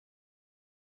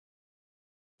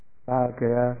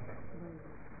साकया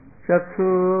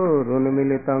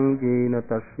चक्षुरुन्मिलितं येन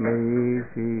तस्मै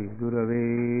श्रीगुरवे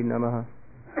नमः।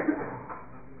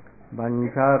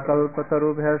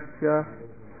 वंशाकल्पतरुभ्यश्च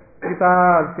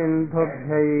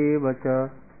कृपासिन्धुभ्यैव च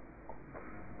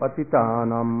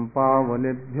पतितानां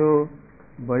पावनेभ्यो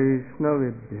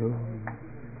वैष्णवेभ्यो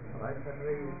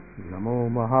नमो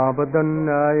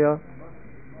महावदन्याय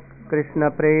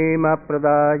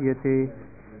कृष्णप्रेमप्रदायते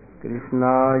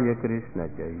कृष्णाय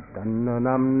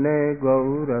कृष्णचैतन्यनाम्ने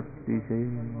गौरतिसे।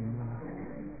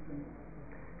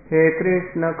 हे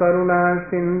कृष्ण करुणा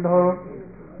सिंधो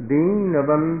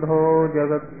दीनबंधो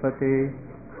जगत्पते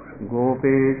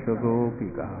गोपेश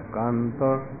गोपिका कांत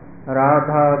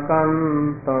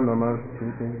राधाकांत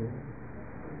नमस्ते।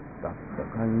 तप्त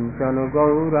कंचन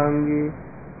गौरांगी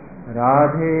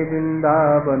राधे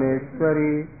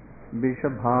वृंदावनेश्वरी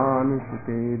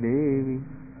विषभानुसुते देवी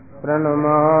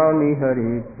प्रणमामि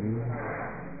हरिप्रिये।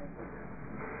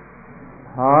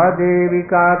 हा देवी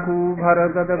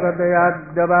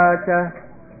काकूभरगदगदयाद्यवाच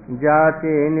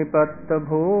जाते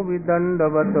निपत्तभूवि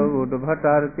दण्डवत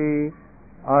उद्भटार्ति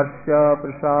अस्य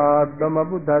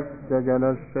प्रसादमबुधस्य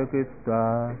जनस्य कृत्वा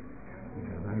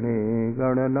जगने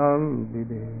गणनं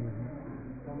विदे।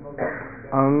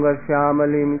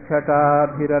 अंगश्यामलिं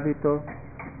छटाभिरभितो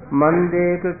मन्दे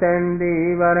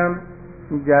कृतेन्दीवरम्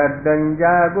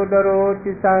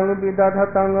जड्डञ्जागुडरोचिसं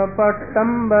विदधतं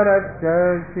पट्टम्बरस्य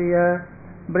श्रिय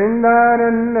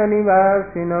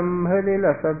बृन्दारण्यनिवासिनं हृदि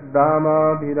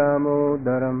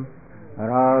लसद्दामाभिरामोदरं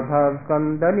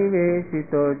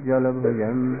राधास्कन्दनिवेशितो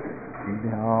जलभुजं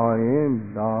ध्यायेन्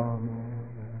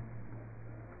दामोदरम्।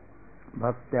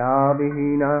 भक्त्या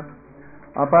विहीना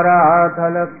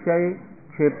अपराधलक्ष्यै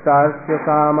क्षिप्तास्य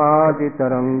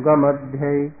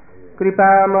कामादितरङ्गमध्ये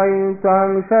कृपामयी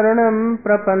त्वां शरणं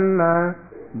प्रपन्ना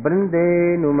वृन्दे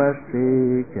नुमस्ते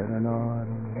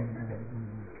चरणारविन्दे।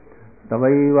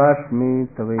 तवैवास्मि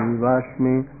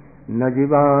न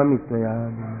जीवामि त्वया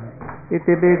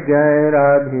इति विज्ञाय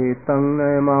राधे तं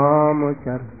नमाम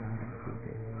चरणं।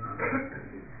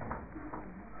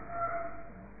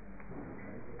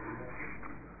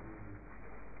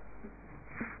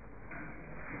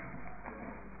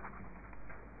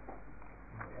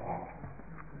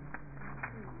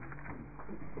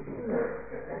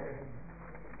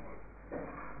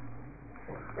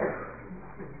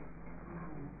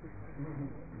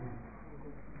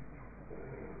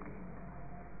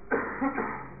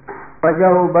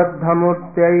 वजौ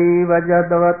बद्धमूर्त्यैव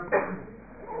यद्वत्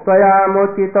त्वया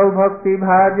मोचितौ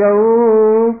भक्तिभाजौ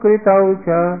कृतौ च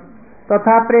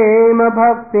तथा प्रेम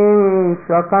भक्तिं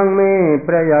स्वकं मे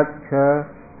प्रयच्छ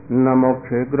न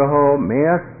मोक्षे ग्रहो मे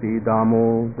अस्ति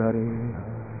दामोदरे।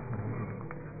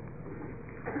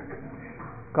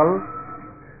 कल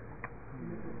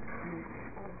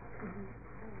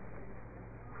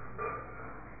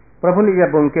प्रभु ने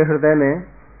जब उनके हृदय में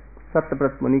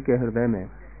सत्यव्रत मुनि के हृदय में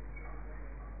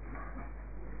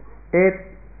एक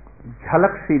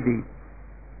झलक सी दी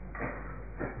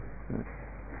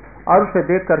और उसे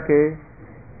देख करके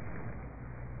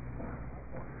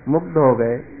मुग्ध हो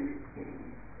गए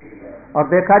और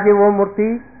देखा कि वो मूर्ति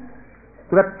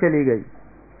तुरंत चली गई।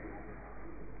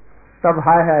 तब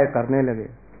हाय हाय करने लगे,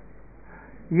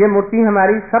 ये मूर्ति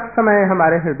हमारी सब समय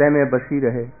हमारे हृदय में बसी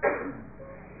रहे।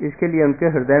 इसके लिए उनके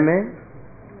हृदय में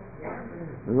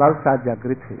लालसा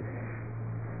जागृत हुई।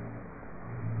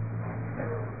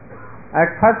 At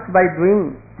first, by doing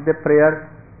the prayer,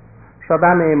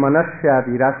 सदा में मनस्या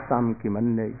विरास्ताम की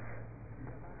मन्ने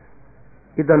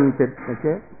इदं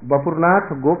चित्ते बपुरनाथ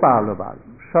गोपाल बाल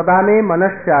सदा में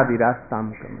मनस्या विरास्ताम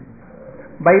की मन्ने।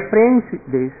 By praying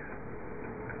this,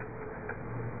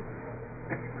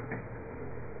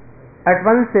 at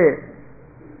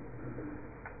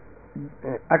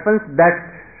once that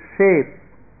shape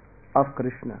of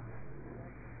Krishna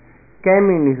came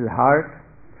in his heart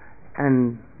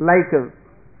and like a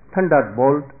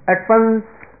thunderbolt at once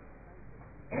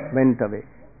went away.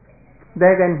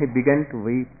 Then he began to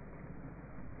weep.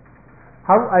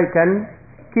 How I can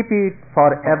keep it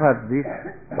forever, this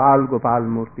Bal Gopal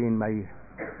Murti in my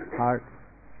heart.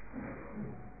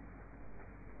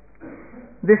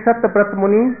 This Satyavrat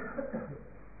Muni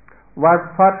was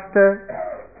first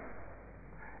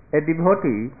a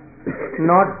devotee,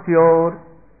 not pure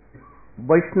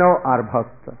Vaishnava or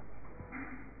Bhakta.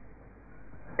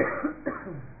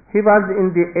 He was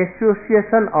in the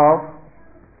association of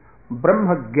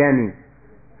Brahmagyani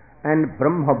and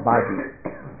Brahmavadi.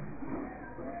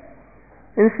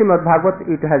 In Srimad Bhagavad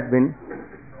it has been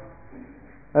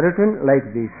written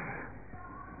like this.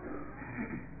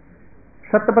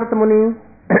 Satyavrat मुनि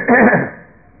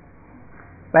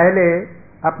पहले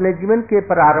अपने जीवन के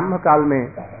प्रारंभ काल में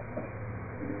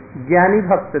ज्ञानी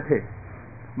भक्त थे,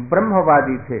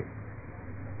 ब्रह्मवादी थे,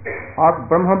 और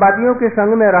ब्रह्मवादियों के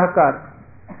संग में रहकर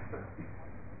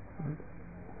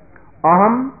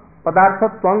अहम पदार्थ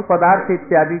त्वं पदार्थ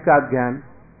इत्यादि का ज्ञान,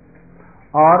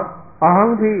 और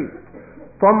अहं भी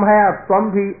त्वम है और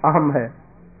त्वम भी अहम है,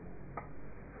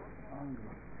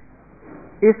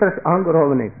 इस तरह से अहंग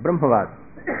रोग नहीं, ब्रह्मवाद,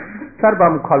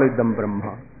 सर्वम खलुदम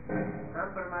ब्रह्म,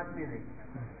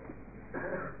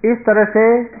 इस तरह से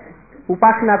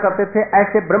उपासना करते थे।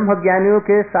 ऐसे ब्रह्म ज्ञानियों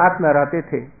के साथ में रहते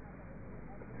थे।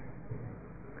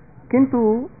 किंतु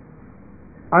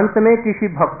अंत में किन्हीं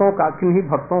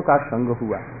भक्तों का संग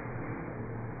हुआ,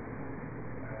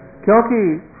 क्योंकि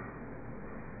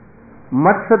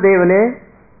मत्स्यदेव ने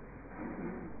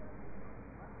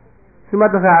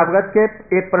श्रीमद् भागवत के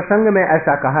एक प्रसंग में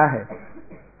ऐसा कहा है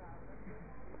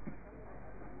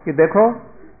कि देखो,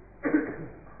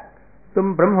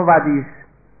 तुम ब्रह्मवादी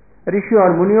ऋषि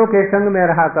और मुनियों के संग में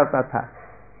रहा करता था,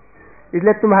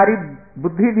 इसलिए तुम्हारी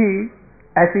बुद्धि भी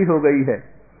ऐसी हो गई है,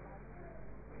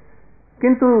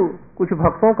 किंतु कुछ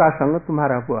भक्तों का संग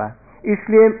तुम्हारा हुआ,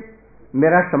 इसलिए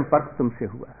मेरा संपर्क तुमसे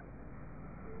हुआ।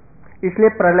 इसलिए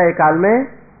प्रलय काल में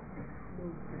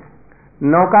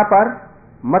नौका पर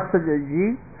मत्स्य जी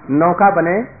नौका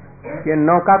बने, ये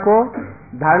नौका को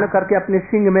धारण करके अपने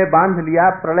सिंग में बांध लिया,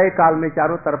 प्रलय काल में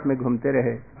चारों तरफ में घूमते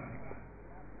रहे।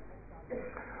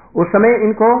 उस समय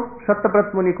इनको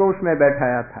सत्यव्रत मुनि को उसमें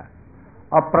बैठाया था,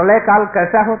 और प्रलय काल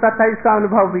कैसा होता था इसका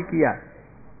अनुभव भी किया,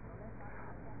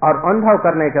 और अनुभव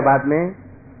करने के बाद में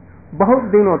बहुत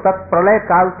दिनों तक, प्रलय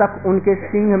काल तक उनके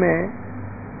सिंह में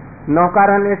नौका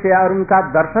रहने से और उनका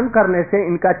दर्शन करने से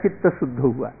इनका चित्त शुद्ध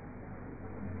हुआ।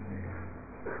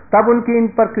 तब उनकी इन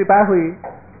पर कृपा हुई,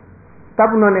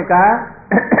 तब उन्होंने कहा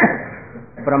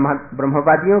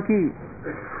ब्रह्मवादियों की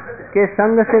के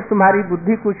संग से तुम्हारी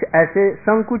बुद्धि कुछ ऐसे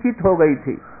संकुचित हो गई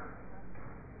थी,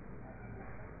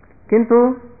 किंतु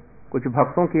कुछ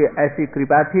भक्तों की ऐसी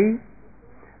कृपा थी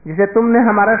जिसे तुमने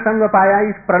हमारा संग पाया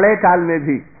इस प्रलय काल में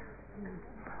भी,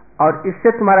 और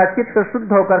इससे तुम्हारा चित्त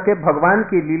शुद्ध होकर के भगवान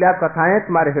की लीला कथाएं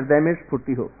तुम्हारे हृदय में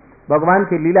स्फूर्ति हो। भगवान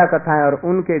की लीला कथाएं और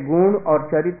उनके गुण और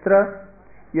चरित्र,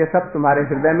 ये सब तुम्हारे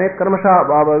हृदय में क्रमशः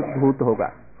अवभूत होगा,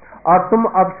 और तुम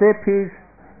अब से फिर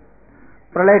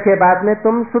प्रलय के बाद में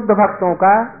तुम शुद्ध भक्तों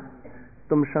का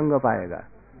तुम संग पाएगा।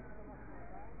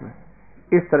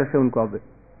 इस तरह से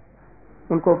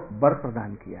उनको वर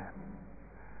प्रदान किया।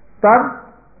 तब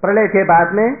प्रलय के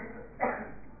बाद में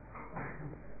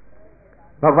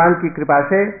भगवान की कृपा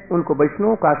से उनको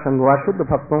वैष्णवों का संग हुआ, शुद्ध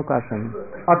भक्तों का संग,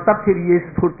 और तब फिर ये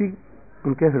स्फूर्ति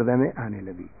उनके हृदय में आने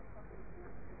लगी।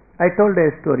 I told a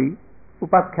story,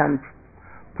 Upakhyan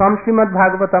from Shrimad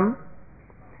Bhagavatam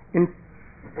in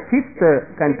 5th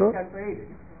canto,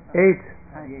 8th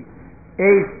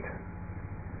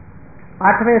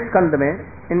 8वें स्कंद में,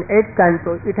 in 8th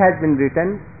canto it has been written,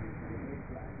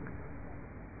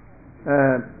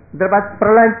 there was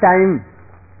pralay time,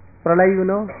 pralay you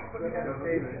know,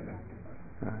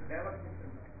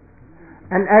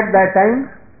 and at that time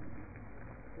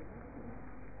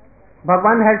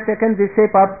Bhagavan had taken the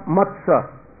shape of Matsya,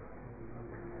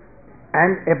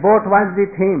 and a boat was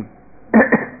with him.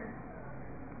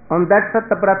 On that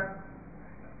Satyavrat,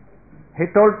 he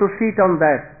told to sit on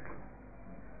that,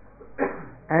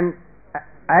 and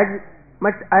as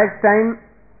much as time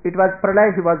it was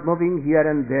pralay, he was moving here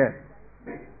and there.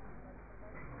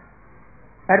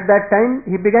 At that time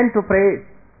he began to pray.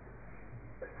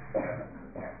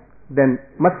 Then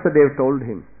Matsyadev told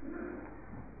him,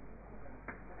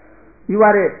 you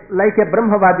are like a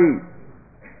Brahmavadi,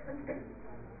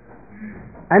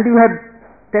 and you have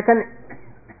taken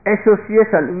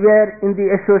association, we are in the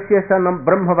association of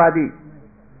Brahmavadi,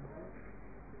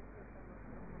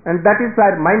 and that is why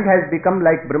mind has become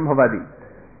like Brahmavadi.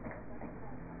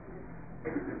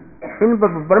 In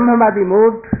Brahmavadi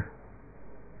mood,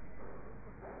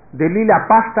 the Leela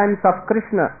pastimes of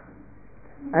Krishna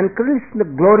and Krishna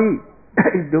glory,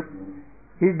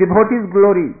 his devotees'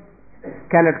 glory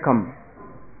cannot come.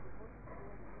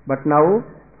 But now,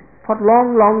 for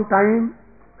long time,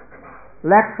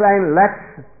 lakhs and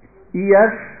lakhs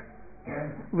years,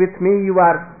 with me you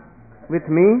are with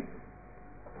me.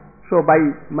 So by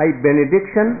my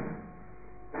benediction,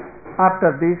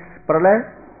 after this pralay,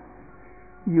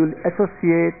 you will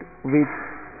associate with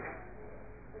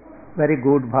very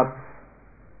good bhakts.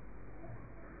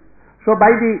 So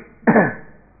by the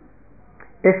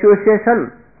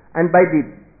association and by the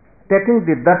taking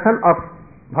the darshan of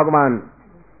Bhagavan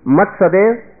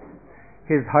Matsyadev,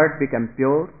 his heart became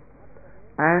pure,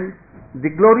 and the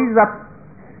glories of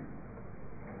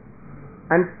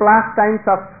and pastimes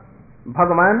of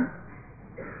Bhagavan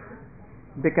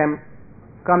became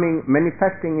coming,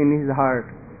 manifesting in his heart.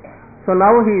 So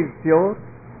now he is pure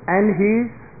and he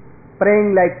is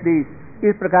praying like this.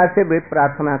 इस प्रकार से वे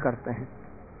प्रार्थना करते हैं.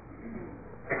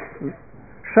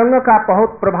 संग का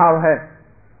बहुत प्रभाव है.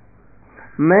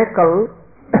 मैं कल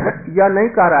यह नहीं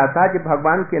कह रहा था कि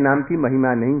भगवान के नाम की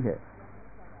महिमा नहीं है,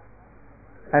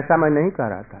 ऐसा मैं नहीं कह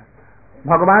रहा था.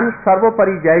 भगवान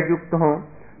सर्वोपरि जय युक्त हों,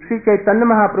 श्री चैतन्य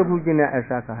महाप्रभु जी ने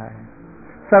ऐसा कहा है.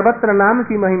 सर्वत्र नाम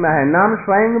की महिमा है, नाम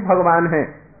स्वयं भगवान है,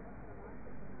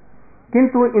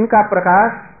 किंतु इनका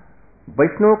प्रकाश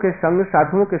वैष्णव के संग,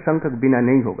 साधुओं के संग के बिना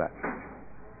नहीं होगा.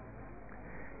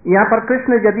 यहां पर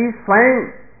कृष्ण यदि स्वयं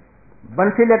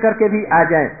बंसी लेकर के भी आ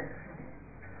जाएं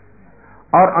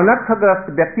और अनर्थग्रस्त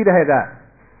व्यक्ति रहेगा,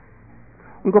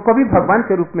 उनको कभी भगवान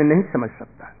के रूप में नहीं समझ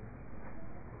सकता.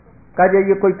 कहा जाए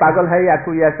ये कोई पागल है या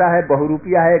कोई ऐसा है,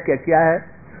 बहुरूपिया है, क्या है,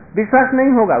 विश्वास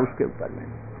नहीं होगा उसके ऊपर में.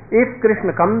 If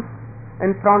Krishna comes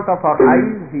in front of our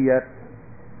eyes here,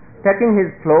 taking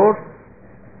his flutes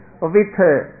with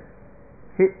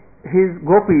his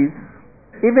gopis,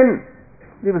 even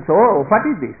we will say, oh, what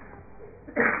is this?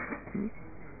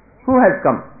 Who has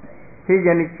come? He is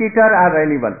any cheater or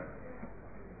anyone?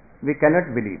 We cannot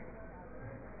believe.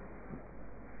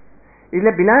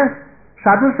 इसलिए बिना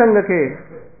साधु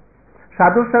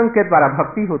संग के द्वारा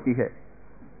भक्ति होती है.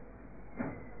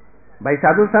 भाई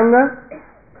साधु संग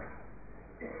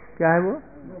क्या है वो?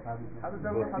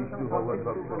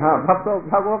 हाँ,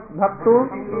 भक्तो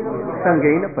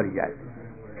संगेन परियाय.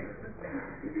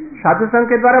 साधु संघ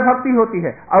के द्वारा भक्ति होती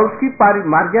है और उसकी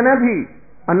मार्जना भी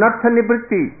अनर्थ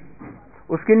निवृत्ति,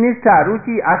 उसकी निष्ठा,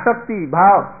 रुचि, आसक्ति,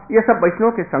 भाव, ये सब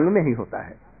वैष्णव के संग में ही होता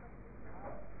है.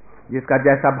 जिसका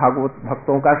जैसा भागवत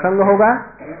भक्तों का संग होगा,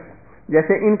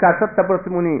 जैसे इनका सत्यव्रत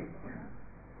मुनि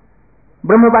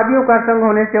ब्रह्मवादियों का संग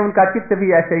होने से उनका चित्त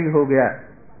भी ऐसे ही हो गया,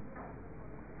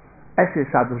 ऐसे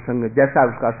साधु संग, जैसा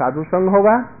उसका साधु संग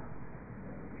होगा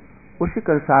उसी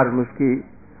के अनुसार उसकी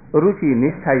रुचि,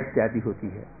 निष्ठा इत्यादि होती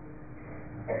है.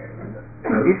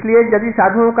 इसलिए यदि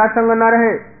साधुओं का संग न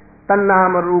रहे,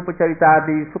 तन्नाम रूप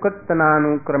चरितादि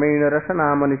सुकृतनानुक्रमेण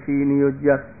रसनामनिषि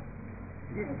नियोज्य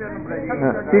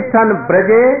तिष्ठन्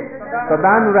ब्रजे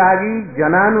तदानुरागी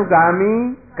जनानुगामी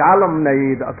कालम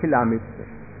नयेद अखिलामित.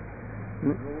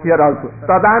 Here also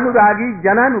तदानुरागी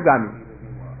जनानुगामी.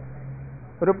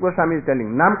 रूप गोस्वामी टेलिंग,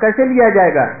 नाम कैसे लिया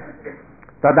जाएगा?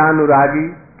 तदानुरागी,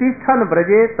 तिष्ठन्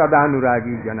ब्रजे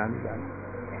तदानुरागी जनानुरागी.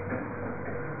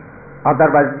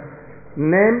 अदरवाइज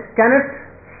नेम कैनट,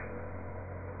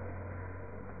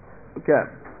 क्या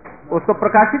उसको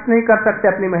प्रकाशित नहीं कर सकते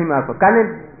अपनी महिमा को. Can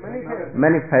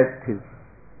manifest his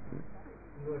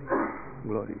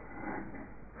glory.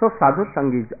 So sadhu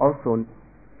sanga is also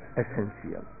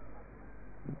essential.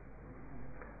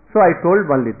 So I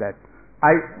told only that.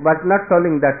 I was not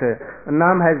telling that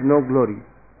नाम has no glory.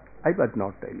 I was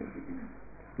not telling.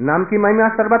 नाम की महिमा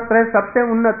सर्वत्र सबसे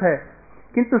उन्नत है,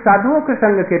 किंतु साधुओं के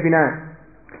संग के बिना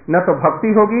न तो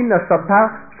भक्ति होगी, न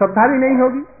श्रद्धा भी नहीं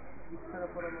होगी,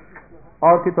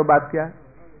 और की तो बात क्या.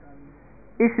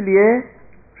 इसलिए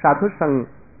साधु संग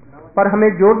पर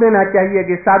हमें जोर देना चाहिए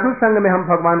कि साधु संग में हम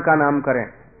भगवान का नाम करें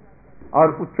और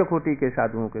उच्च कोटि के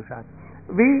साधुओं के साथ.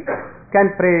 We can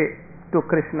pray to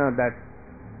Krishna that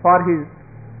for his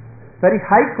very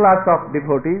high class of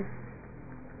devotees,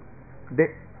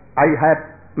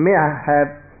 may I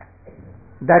have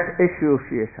that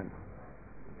association.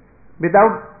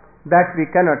 Without that we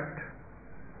cannot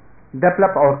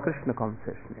develop our Krishna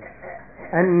consciousness,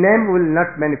 and name will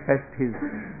not manifest his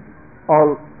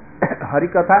all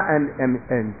Harikatha and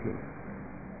anything.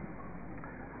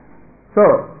 So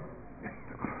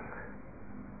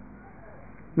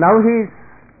now he is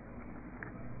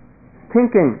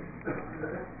thinking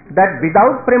that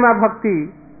without prema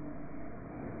bhakti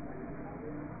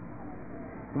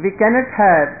we cannot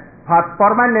have for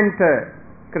permanent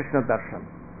Krishna darshan.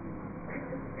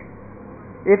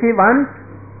 If he wants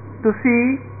to see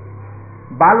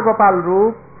Bal Gopal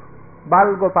Roop,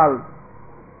 Bal Gopal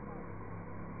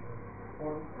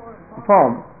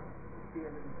form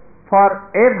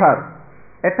forever,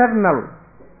 eternal,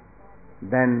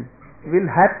 then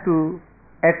we'll have to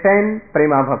attain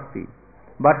prema bhakti.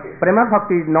 But prema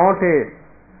bhakti is not a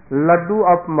laddu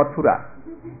of Mathura.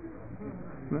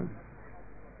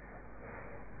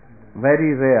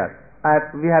 Very rare.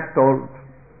 We have told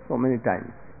so many times.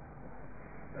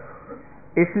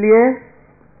 इसलिए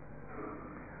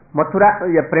मथुरा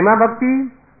या प्रेमा भक्ति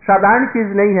साधारण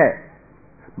चीज नहीं है.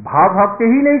 भाव भक्ति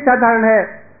ही नहीं साधारण है,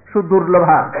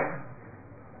 सुदुर्लभा.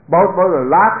 बहुत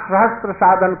लाख सहस्त्र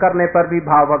साधन करने पर भी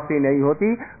भाव भक्ति नहीं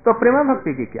होती, तो प्रेमा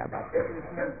भक्ति की क्या बात है.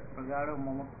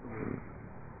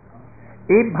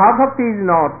 If bhav bhakti is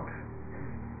not,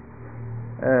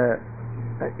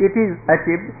 it is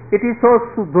achieved, it is so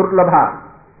durlabha,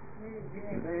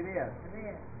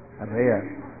 rare,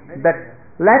 that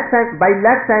by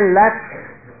lakhs and lakhs,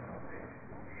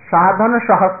 sadhana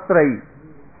sahasrai,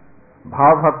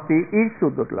 bhav bhakti is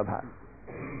sudurlabha,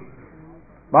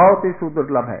 बहुत ही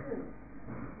सुदुर्लभ है।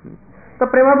 तो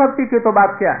प्रेमा भक्ति की तो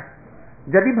बात क्या,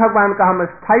 यदि भगवान का हम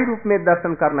स्थायी रूप में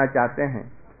दर्शन करना चाहते हैं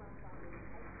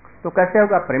तो कैसे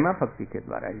होगा? प्रेमा भक्ति के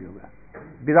द्वारा ही होगा।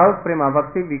 Without prema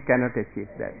bhakti we cannot achieve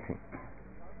that thing.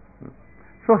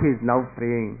 So he is now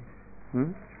praying,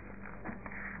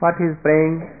 what is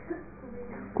praying?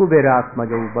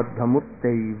 कुबेरात्मजौ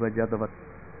बद्धमुत्तैव जदवत्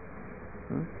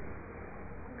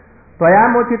त्वया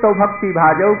मोचितौ भक्ति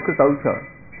भाजौ कृतौ च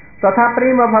तथा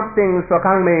प्रेम भक्ति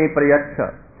स्वकांग में प्रयच्छ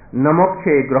न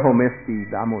मोक्षे ग्रहो मेस्ति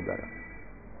Damodar.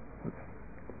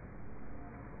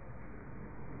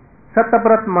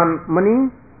 Satyabrat Muni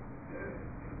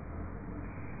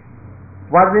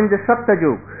was in the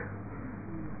Satyajug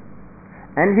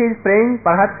and he is praying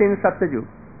perhaps in Satyajug,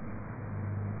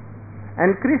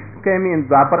 and Krishna came in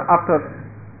Dwapar after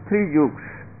 3 yugs.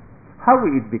 How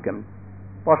it became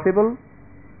possible?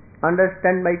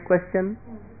 Understand my question?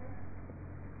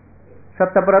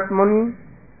 Satyavrat मुनि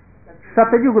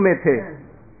सतयुग में थे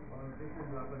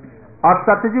और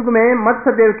सतयुग में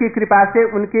मत्स्य देव की कृपा से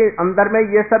उनके अंदर में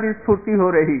ये सब स्फूर्ति हो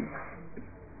रही,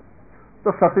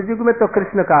 तो सतयुग में तो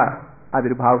कृष्ण का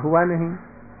आविर्भाव हुआ नहीं,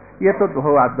 ये तो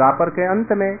हुआ द्वापर के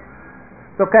अंत में।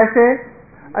 तो कैसे?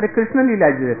 अरे Krishna lila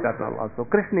is eternal also,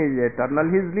 Krishna is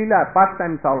eternal, his lila past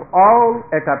times all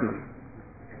eternal.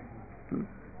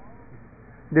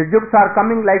 The yugas are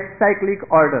coming like cyclic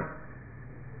order.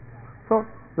 So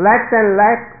lakhs and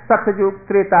lakhs Satyajug,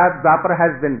 Treta, Dwapar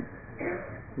has been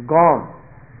gone.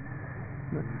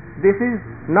 This is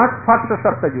not first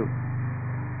Satyajug.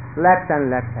 Lakhs and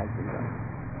lakhs has been gone.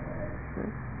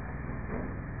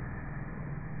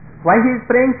 Why he is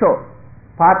praying so?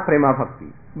 For prema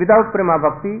bhakti. Without prema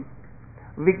bhakti,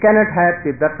 we cannot have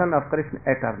the darshan of Krishna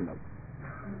eternal.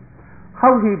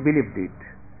 How he believed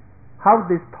it? How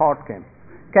this thought came?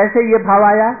 कैसे ये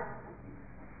भाव आया?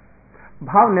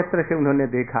 भाव नेत्र से उन्होंने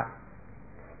देखा।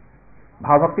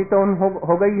 भाव भक्ति तो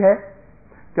हो गई है,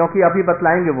 क्योंकि अभी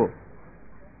बतलाएंगे वो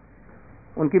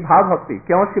उनकी भाव भक्ति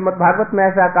क्यों श्रीमद् भागवत में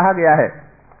ऐसा कहा गया है।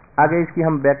 आगे इसकी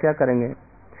हम व्याख्या करेंगे।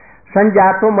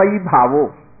 संजातो मयि भावो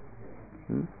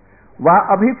वह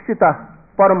अभीप्सित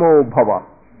परमो भव।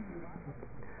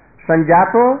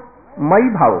 संजातो मयि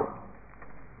भावो,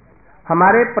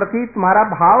 हमारे प्रति तुम्हारा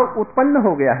भाव उत्पन्न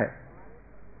हो गया है।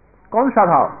 कौन सा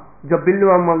भाव? जो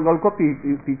बिल्व मंगल को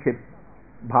पीछे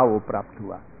भाव प्राप्त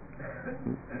हुआ,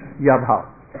 यह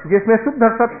भाव जिसमें शुद्ध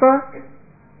सत्व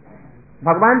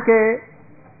भगवान के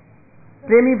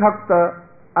प्रेमी भक्त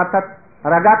अर्थात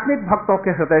रागात्मिक भक्तों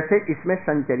के हृदय से इसमें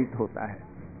संचरित होता है।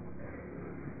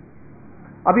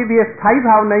 अभी भी स्थायी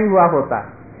भाव नहीं हुआ होता,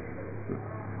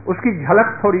 उसकी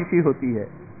झलक थोड़ी सी होती है।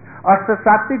 और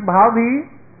सात्विक भाव भी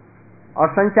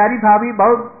और संचारी भाव भी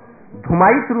बहुत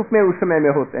धुमायित रूप में उस समय में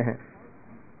होते हैं,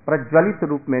 प्रज्वलित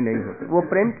रूप में नहीं होते, वो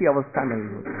प्रेम की अवस्था नहीं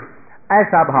होती।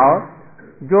 ऐसा भाव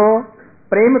जो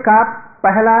प्रेम का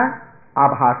पहला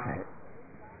आभास है।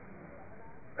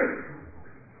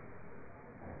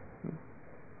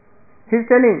 He is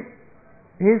telling,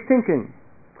 he is thinking,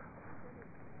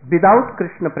 without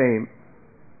Krishna prem,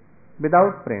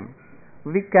 without prem,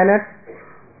 we cannot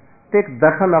take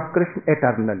darshan of Krishna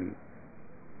eternally.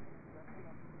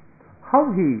 How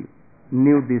he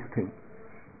knew this thing?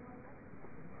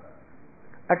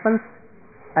 At once,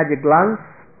 as a glance,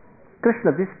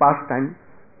 Krishna, this pastime,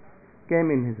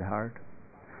 came in his heart,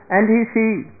 and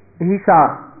he saw,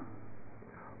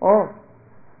 oh,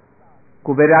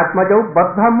 कुबेरात्मजौ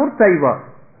बद्ध मूर्तैव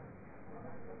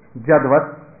जदवत्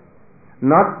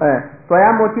न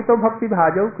त्वया मोचितो भक्ति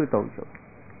भाजौ कृतौ च।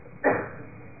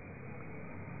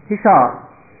 He saw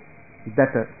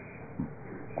that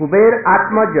Kuber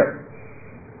आत्मज,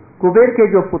 Kuber के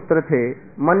जो पुत्र थे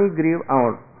मणिग्रीव और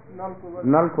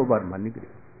नलकुबर मणिग्रीव,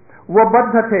 वो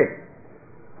बद्ध थे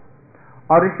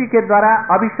और ऋषि के द्वारा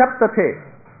अभिशप्त थे।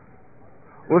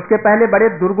 उसके पहले बड़े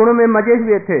दुर्गुणों में मजे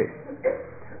हुए थे।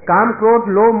 काम, क्रोध,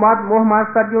 लोभ, मद, मोह,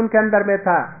 मात्सर्य उनके अंदर में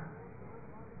था।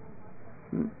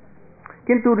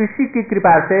 किंतु ऋषि की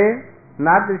कृपा से,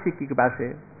 नारद ऋषि की कृपा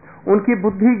से उनकी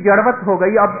बुद्धि जड़वत हो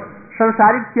गई। अब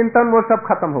संसारिक चिंतन वो सब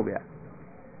खत्म हो गया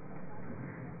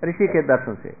ऋषि के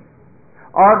दर्शन से,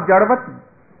 और जड़वत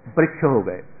वृक्ष हो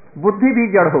गए, बुद्धि भी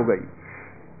जड़ हो गई।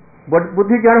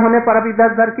 बुद्धि जड़ होने पर अब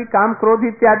इधर उधर की काम, क्रोध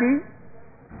इत्यादि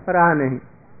रहा नहीं,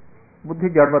 बुद्धि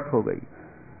जड़वत हो गई,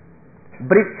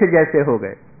 वृक्ष जैसे हो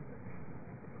गए।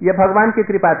 ये भगवान की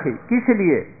कृपा थी। किस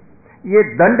लिए? ये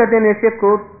दंड देने से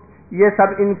क्रोध ये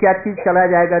सब इनकी चीज चला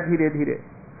जाएगा धीरे धीरे,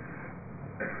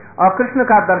 और कृष्ण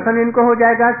का दर्शन इनको हो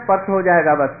जाएगा, स्पर्श हो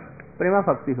जाएगा, बस प्रेमा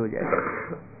भक्ति हो जाएगी।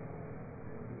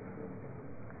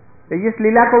 तो इस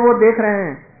लीला को वो देख रहे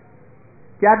हैं।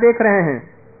 क्या देख रहे हैं?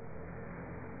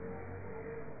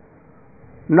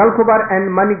 Nalkubar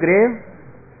and Manigrave,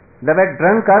 they were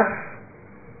drunkards,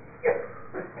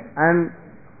 and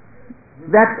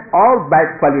that's all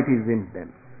bad qualities in them.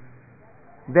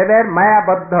 They were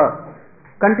Maya-baddha,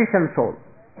 conditioned soul.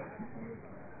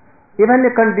 Even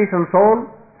a conditioned soul,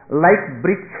 like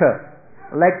briksha,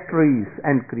 like trees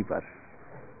and creepers.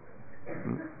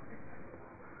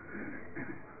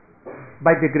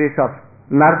 By the grace of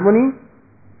Narad Muni,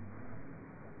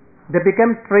 they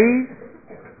became trees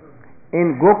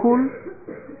in Gokul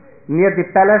near the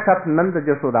palace of Nanda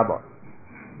Jashoda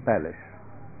palace,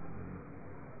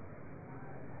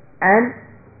 and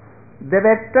they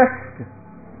were touched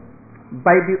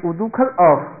by the udukhal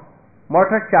of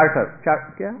mortal charter,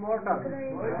 mortal,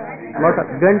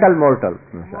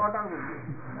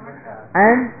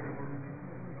 and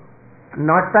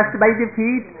not touched by the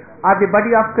feet or the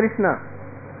body of Krishna,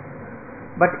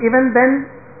 but even then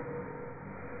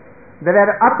they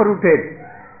were uprooted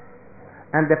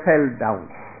and they fell down.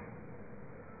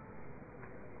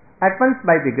 At once,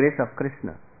 by the grace of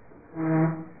Krishna,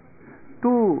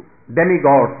 two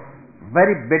demigods,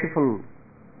 very beautiful,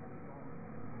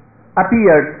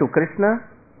 appeared to Krishna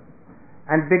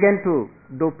and began to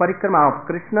do parikrama of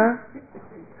Krishna,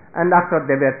 and after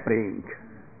they were praying.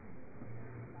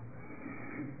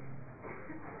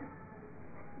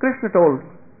 Krishna told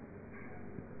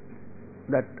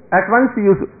that at once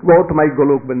you go to my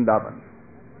Golok Vrindavan,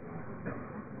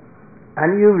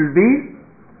 and you will be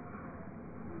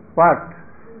what?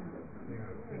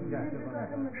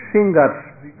 Singers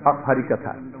of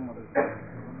Harikatha.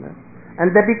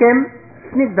 And they became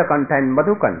Snigdakanta and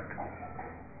Madhukant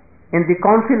in the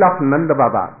council of Nanda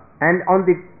Baba and on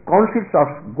the councils of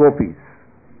Gopis.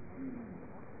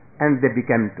 And they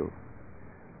became to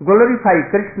glorify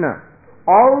Krishna,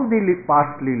 all the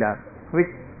past Leela which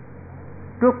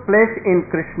took place in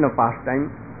Krishna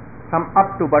pastime, from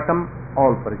up to bottom,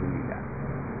 all Braj Leela.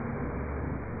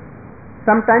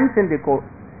 Sometimes in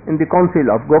the council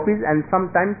of Gopis and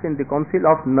sometimes in the council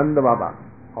of Nanda Baba,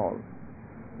 all.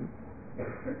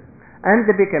 And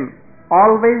they became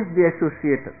always the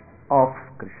associates of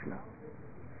Krishna.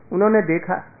 उन्होंने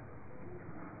देखा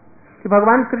कि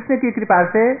भगवान कृष्ण की कृपा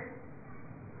से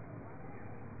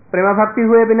प्रेमा भक्ति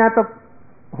हुए बिना तो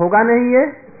होगा नहीं ये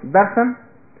दर्शन।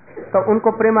 तो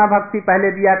उनको प्रेमा भक्ति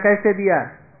पहले दिया, कैसे दिया?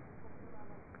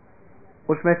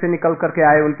 उसमें से निकल करके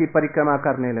आए, उनकी परिक्रमा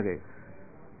करने लगे।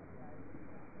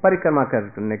 परिक्रमा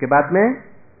करने के बाद में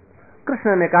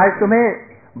कृष्ण ने कहा, तुम्हें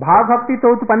भाव भक्ति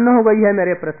तो उत्पन्न हो गई है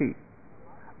मेरे प्रति,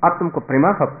 अब तुमको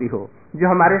प्रेमा भक्ति हो, जो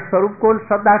हमारे स्वरूप को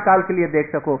सदा काल के लिए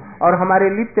देख सको, और हमारे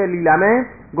लिप्त लीला में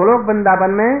गोलोक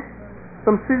वृंदावन में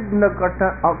तुम सिद्ध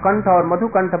कंठ और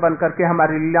मधुकंठ बन करके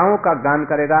हमारी लीलाओं का गान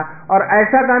करेगा, और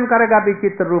ऐसा गान करेगा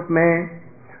विचित्र रूप में,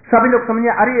 सभी लोग समझे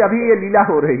अरे अभी ये लीला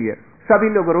हो रही है, सभी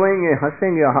लोग रोएंगे,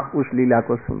 हंसेंगे उस लीला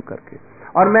को सुन करके,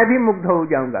 और मैं भी मुग्ध हो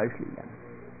जाऊंगा इस लीला में।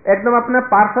 एकदम अपना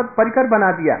पार्षद परिकर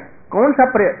बना दिया। कौन सा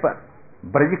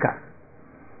ब्रज का?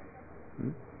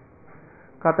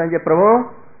 कहते हैं प्रभु,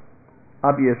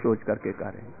 अब ये सोच करके कह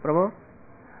रहे हैं, प्रभु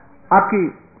आपकी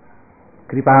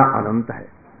कृपा अनंत है,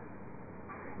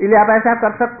 इसलिए आप ऐसा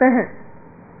कर सकते हैं।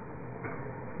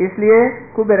 इसलिए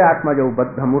कुबेरात्मा जो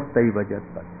बद्ध मूर्त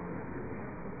वजत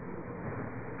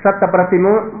सत्यप्रति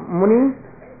मुनि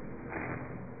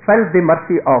felt the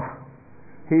mercy of,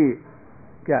 he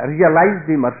realized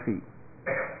the mercy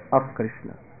of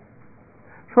Krishna.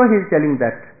 So he is telling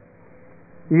that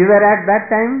you were at that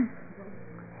time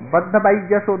baddha by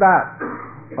Jashoda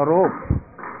rope,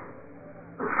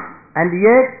 and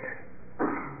yet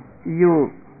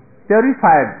you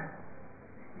purified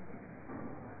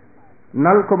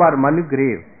Nalkumar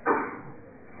Manigrave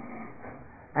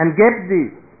and gave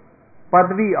the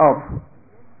padvi of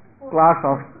class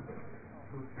of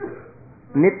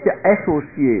नित्य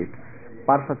associate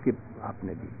पार्षद की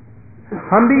आपने दी।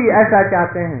 हम भी ऐसा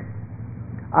चाहते हैं,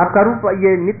 आपका रूप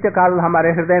ये नित्य काल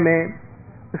हमारे हृदय में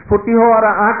स्फूर्ति हो, और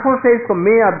आंखों से इसको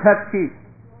मैं अध्यक्ष ही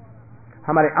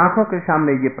हमारे आंखों के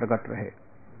सामने ये प्रकट रहे।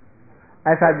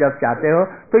 ऐसा जब चाहते हो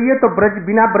तो ये तो ब्रज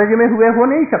बिना ब्रज में हुए हो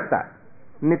नहीं सकता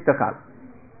नित्य काल,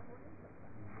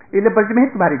 इसलिए ब्रज में ही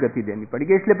तुम्हारी गति देनी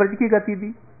पड़ेगी, इसलिए ब्रज की गति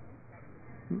दी।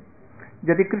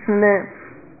 यदि कृष्ण ने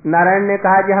नारायण ने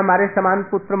कहा कि हमारे समान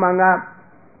पुत्र मांगा,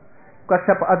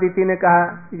 कश्यप अदिति ने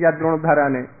कहा या द्रोणधरा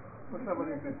ने,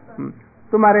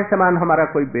 तुम्हारे समान हमारा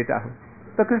कोई बेटा हो।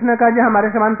 तो कृष्ण ने कहा जी हमारे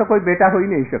समान तो कोई बेटा हो ही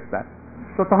नहीं सकता,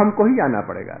 तो हमको ही आना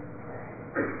पड़ेगा।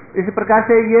 इसी प्रकार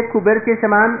से ये कुबेर के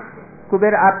समान,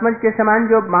 कुबेर आत्मज के समान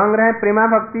जो मांग रहे हैं प्रेमा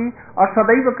भक्ति और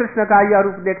सदैव कृष्ण का यह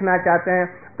रूप देखना चाहते हैं,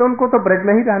 तो उनको तो ब्रज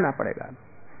में ही रहना पड़ेगा,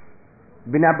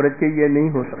 बिना ब्रज के ये नहीं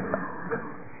हो सकता।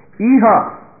 इह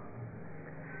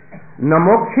न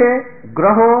मोक्षे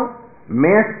ग्रहो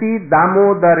मेस्ति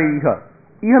दामोदर।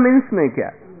 इह मीन्स में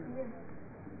क्या,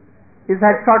 इट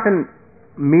हैज सर्टेन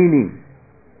मीनिंग।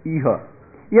 इह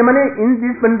ये माने इन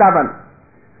this Vrindavan,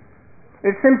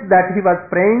 it seems that he was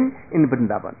praying in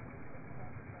Vrindavan,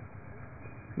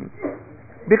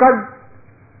 because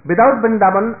without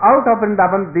Vrindavan, out of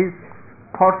Vrindavan, these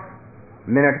thoughts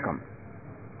may not come.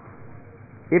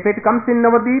 If it comes in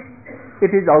Navadvip,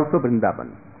 it is also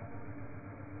Vrindavan.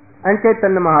 And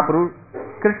Chaitanya Mahaprabhu,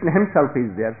 Krishna himself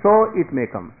is there, so it may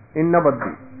come in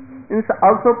Navadvip. In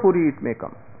also Puri it may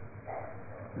come,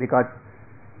 because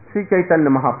Sri Chaitanya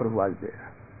Mahaprabhu was there.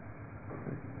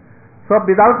 So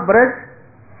without Braj,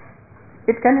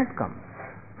 it cannot come.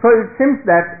 So it seems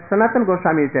that Sanatana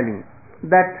Goswami is telling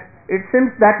that it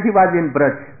seems that he was in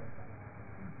Braj.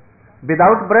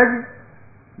 Without Braj,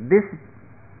 this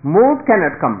mood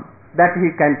cannot come that he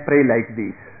can pray like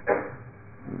this.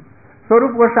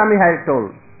 Swarup Goswami has told,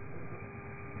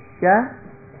 क्या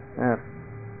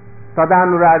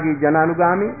तदानुरागी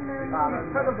जनानुगामी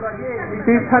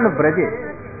Tirthan ब्रजे.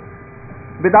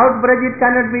 Without Braj it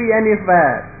cannot be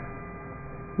anywhere.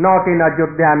 Not in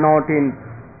Ajodhya, not in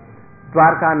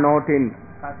Dwarka, not in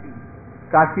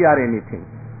Kashi or anything.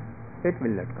 It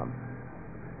will not come.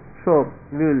 So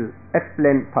we will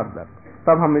explain further.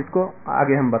 तब हम इसको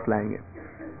आगे हम बतलाएंगे.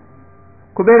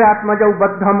 कुबेर आत्मजौ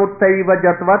बद्धम उत्तैव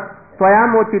जतवत त्वया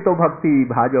मोचितो भक्ति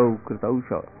भाजौ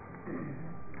कृतौष.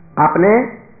 आपने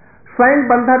स्वयं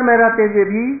बंधन में रहते हुए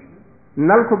भी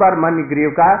नलकुबर मणिग्रीव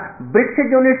का वृक्ष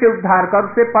जोनि से उद्धार कर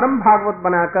उसे परम भागवत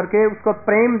बना करके उसको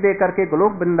प्रेम दे करके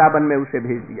गोलोक वृंदावन में उसे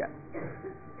भेज दिया.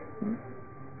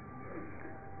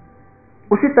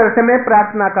 उसी तरह से मैं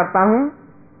प्रार्थना करता हूं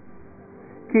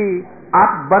कि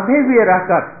आप बंधे हुए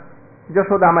रहकर,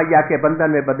 यशोदा मैया के बंधन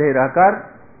में बंधे रहकर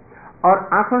और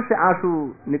आंखों से आंसू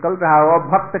निकल रहा हो और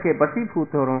भक्त के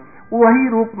वशीभूत हो रहा हूं, वही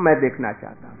रूप मैं देखना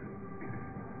चाहता हूं.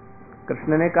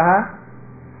 कृष्ण ने कहा,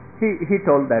 he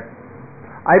told that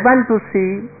I want to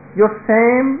see your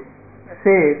same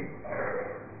shape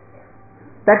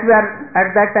that we are at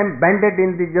that time banded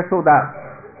in the Yashoda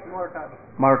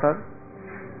mortar,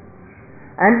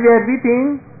 and we are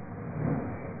weeping,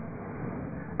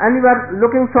 and you are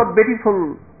looking so beautiful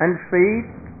and sweet.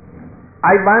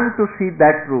 I want to see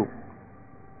that roop.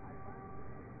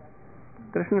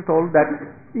 Krishna told that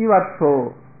you are so,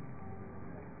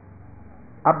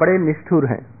 आप बड़े निष्ठुर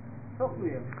हैं,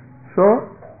 so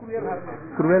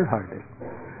cruel hearted.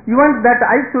 You want that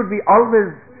I should be always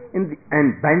in the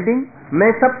and bending,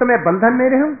 मैं सब समय बंधन में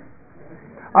रहूं,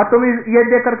 और तुम ये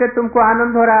देख करके तुमको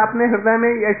आनंद हो रहा है, अपने हृदय में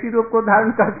ऐसी रूप को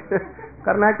धारण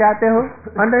करना चाहते हो.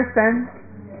 Understand?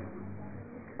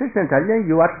 Krishna tells you,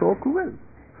 you are so cruel.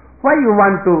 Why you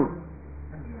want to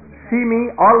see me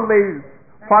always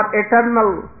for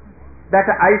eternal, that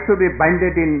I should be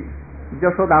binded in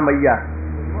Yashoda Maiya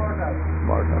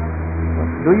mortar?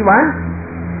 Do you want?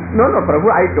 No, Prabhu,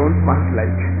 I don't want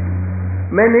like.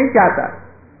 मैं नहीं चाहता,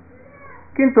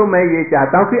 किंतु मैं ये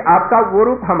चाहता हूं कि आपका वो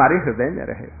रूप हमारे हृदय में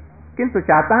रहे. किंतु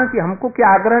चाहता हूं कि हमको क्या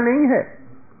आग्रह नहीं है,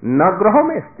 न ग्रहो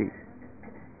में स्थिति,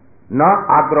 न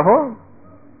आग्रहो,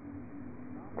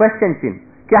 क्वेश्चन चिन्ह,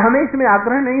 क्या हमें इसमें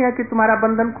आग्रह नहीं है कि तुम्हारा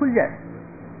बंधन खुल जाए?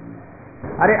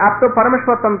 अरे आप तो परम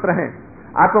स्वतंत्र हैं,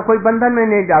 आपको कोई बंधन में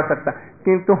नहीं डाल सकता,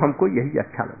 किंतु हमको यही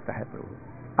अच्छा लगता है प्रभु,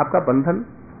 आपका बंधन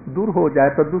दूर हो जाए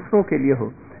तो दूसरों के लिए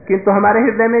हो. किंतु हमारे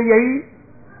हृदय में यही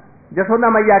यशोदा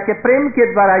मैया के प्रेम के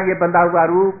द्वारा ये बंधा हुआ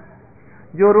रूप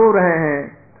जो रो रहे हैं,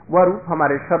 वह रूप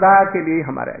हमारे सदा के लिए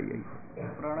हमारा यही.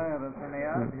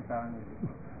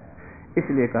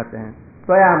 इसलिए कहते हैं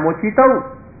त्वया मोचितौ,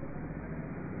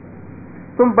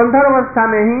 तुम बंधन अवस्था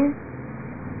में ही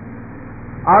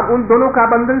और उन दोनों का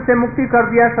बंधन से मुक्ति कर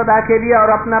दिया सदा के लिए, और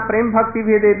अपना प्रेम भक्ति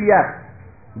भी दे दिया.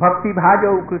 भक्ति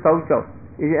भाजौ कृतौच.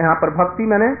 यहाँ पर भक्ति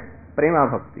मैंने प्रेमा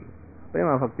भक्ति,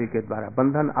 प्रेमा भक्ति के द्वारा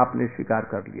बंधन आपने स्वीकार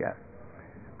कर लिया.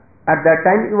 At that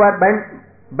time you are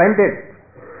binded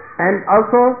and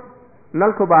also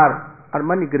नलकुबार और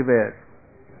मणिग्रीवेयर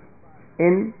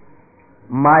इन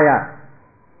माया,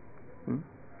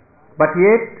 but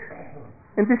yet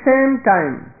in the same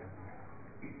time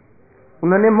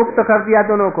उन्होंने मुक्त कर दिया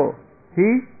दोनों को. ही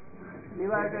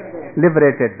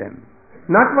liberated them,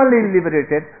 not only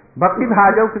liberated, भक्ति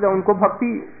भाजौ, उनको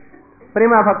भक्ति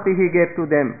प्रेमा भक्ति he gave to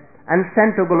them and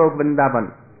sent to Golok Vrindavan.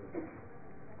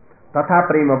 तथा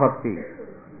प्रेम भक्ति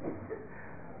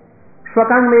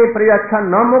स्वकांग में प्रयच्छ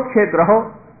न मोक्षे ग्रहो.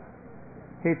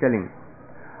 He telling,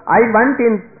 I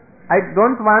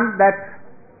don't want that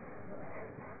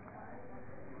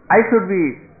I should be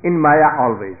in Maya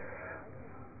always.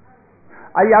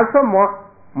 I also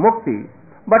mukti,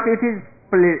 but it is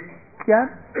क्या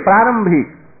प्रारंभिक,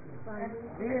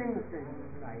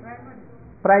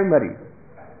 primary.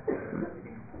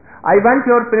 I want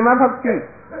your prema bhakti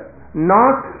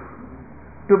not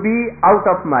to be out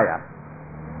of Maya,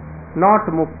 not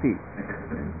mukti,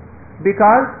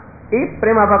 because if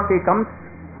prema bhakti comes,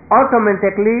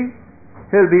 automatically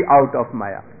he will be out of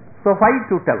Maya. So why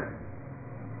to tell?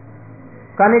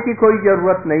 कहने की कोई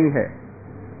जरूरत नहीं है,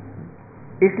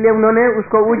 इसलिए उन्होंने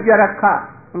उसको उज्ज रखा,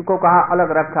 उनको कहा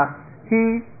अलग रखा. He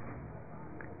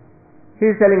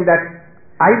is telling that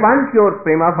I want your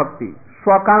prema bhakti.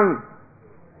 स्वकांग,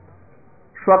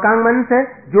 स्वकांग मन से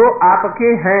जो आपके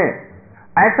हैं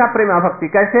ऐसा प्रेमा भक्ति.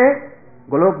 कैसे?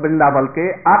 गोलोक वृंदावन के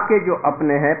आपके जो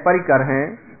अपने हैं, परिकर हैं,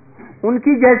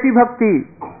 उनकी जैसी भक्ति,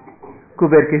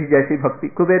 कुबेर की जैसी भक्ति,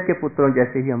 कुबेर के पुत्रों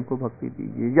जैसे ही हमको भक्ति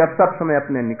दीजिए, जब सब समय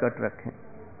अपने निकट रखें.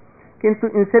 किंतु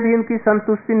इनसे भी इनकी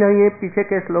संतुष्टि नहीं है. पीछे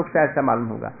के श्लोक से ऐसा मालूम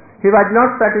होगा. He was not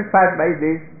satisfied by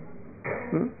this.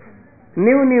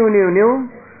 New.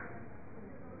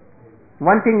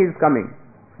 One thing is coming.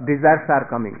 Desires are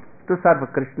coming to serve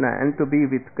Krishna and to be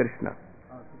with Krishna.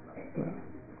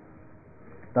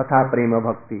 तथा प्रेम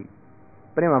भक्ति,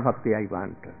 प्रेम भक्ति I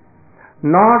want.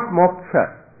 Not moksha.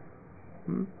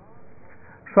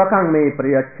 स्वकांग में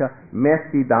प्रयच्छ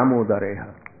मेस्ति दामोदरेह.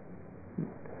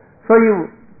 So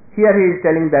here he is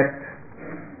telling that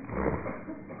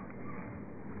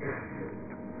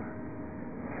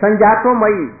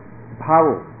संजातोमयी भाव,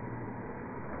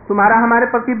 तुम्हारा हमारे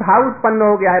प्रति भाव उत्पन्न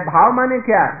हो गया है. भाव माने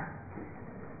क्या?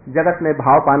 जगत में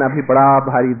भाव पाना भी बड़ा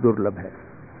भारी दुर्लभ है.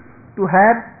 टू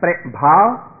हैव भाव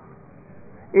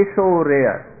is so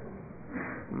rare.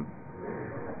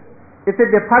 It is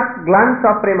the first glance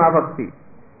of प्रेमा भक्ति.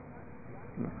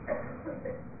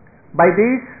 By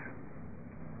this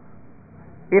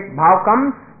if bhav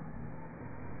comes,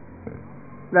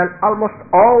 then almost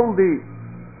all the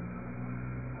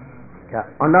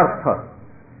anartha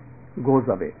goes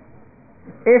away.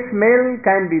 A smell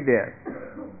can be there,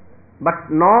 but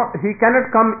no, he cannot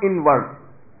come inward.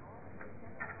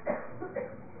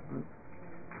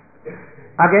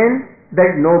 Again,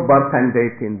 there is no birth and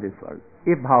death in this world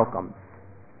if bhav comes.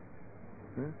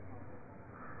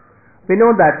 We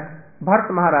know that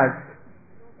Bharat Maharaj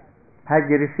has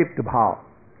received bhav.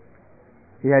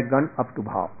 He had gone up to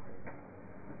bhav.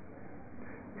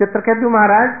 Chitraketu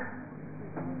Maharaj,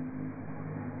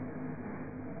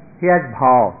 he has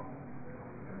bhav,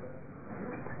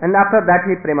 and after that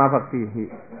he prema bhakti.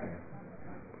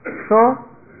 So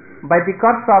by the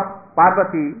curse of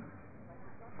Parvati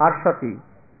or Sati,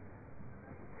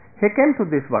 he came to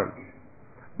this world,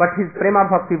 but his prema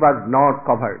bhakti was not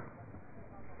covered.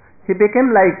 He became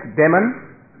like demon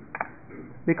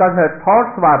because her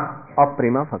thoughts were of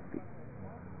prema bhakti.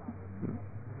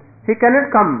 He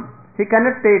cannot come, he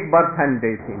cannot take birth and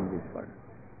death in this world.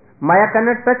 Maya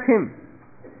cannot touch him.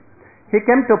 He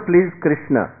came to please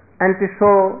Krishna and to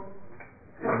show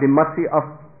the mercy of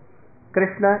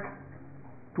Krishna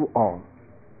to all.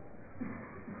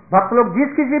 भक्त लोग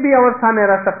जिस किसी भी अवस्था में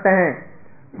रह सकते हैं,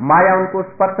 माया उनको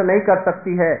स्पर्श नहीं कर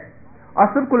सकती है.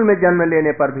 असुर कुल में जन्म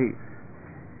लेने पर भी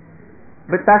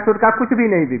वृत्तासुर का कुछ भी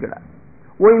नहीं बिगड़ा.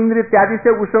 वो इंद्र इत्यादि से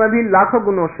उस समय भी लाखों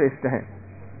गुणों श्रेष्ठ हैं.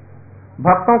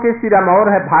 भक्तों के सिरमौर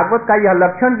है. भागवत का यह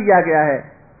लक्षण दिया गया है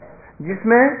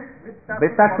जिसमें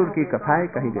वृत्तासुर की कथाएं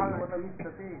कही गई है,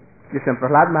 जिसमें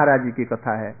प्रहलाद महाराज जी की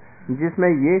कथा है, जिसमें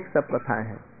ये सब कथाएं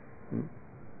हैं.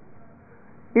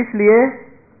 इसलिए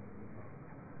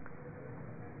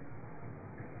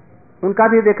उनका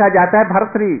भी देखा जाता है.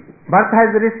 Bharat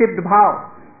has received bhava,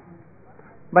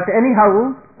 but anyhow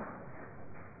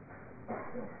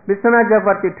Vishwanath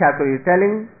Chakravarti Thakur is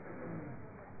telling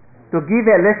to give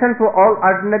a lesson to all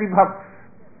ordinary bhakts.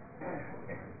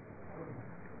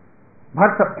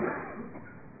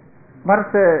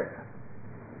 Bharata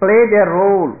played a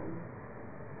role.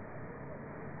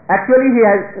 Actually he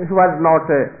was not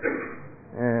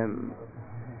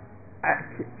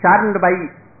charmed by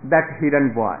that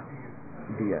Hiran boy,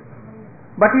 dear,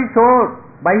 but he showed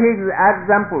by his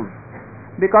examples,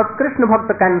 because Krishna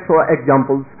Bhakta can show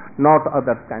examples, not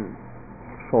others can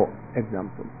show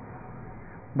examples.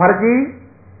 Bharat ji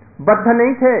बद्ध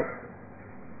नहीं थे.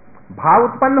 भाव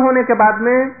उत्पन्न होने के बाद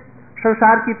में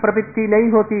संसार की प्रवृत्ति नहीं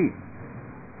होती,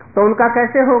 तो उनका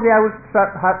कैसे हो गया उस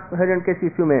हिरण के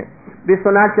शिशु में?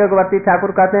 विश्वनाथ चक्रवर्ती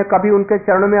ठाकुर कहते हैं कभी उनके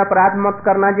चरणों में अपराध मत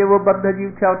करना जो वो बद्ध जीव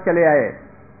थे और चले आए,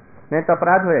 नहीं तो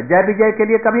अपराध हो जाए। जय विजय के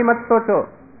लिए कभी मत सोचो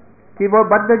कि वो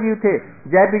बद्ध जीव थे।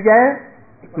 जय विजय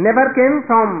never came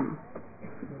from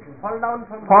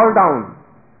fall down.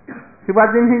 He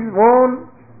was in his own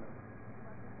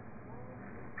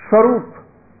swarup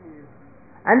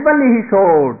and only he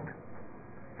showed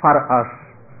for us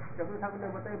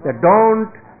that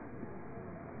don't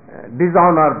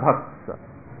dishonor bhakts,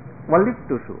 only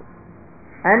to show.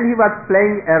 And he was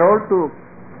playing a role to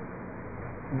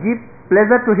give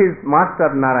pleasure to his master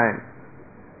Narayan.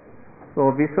 So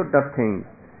we should not think.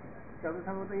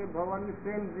 भगवान की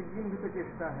प्रेम वृद्धि भी तो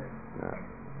चेष्टा है।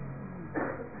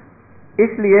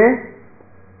 इसलिए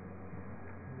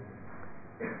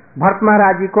भरत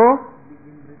महाराज जी को,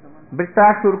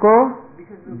 वृत्रासुर को,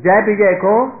 जय विजय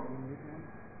को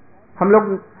हम लोग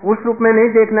उस रूप में नहीं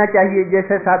देखना चाहिए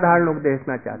जैसे साधारण लोग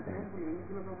देखना चाहते हैं।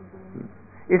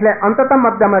 इसलिए अंततः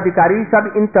मध्यम अधिकारी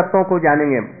सब इन तत्वों को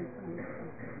जानेंगे।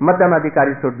 मध्यम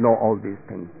अधिकारी should know all these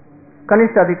things.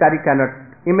 कनिष्ठ अधिकारी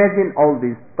cannot imagine all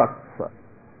these thoughts.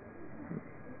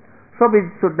 So we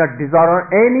should not dishonor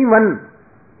anyone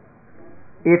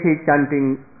if he is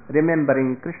chanting, remembering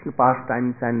Krishna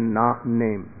pastimes and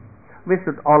name. We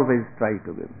should always try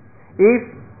to give. If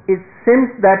it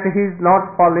seems that he is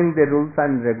not following the rules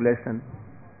and regulations,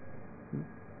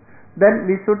 then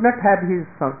we should not have his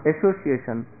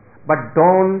association, but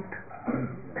don't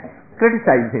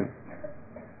criticize him.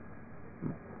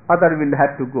 Other will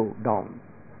have to go down.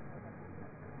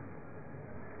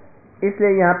 इसलिए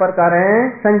यहां पर कह रहे हैं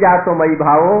संजातो मयि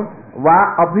भावो वा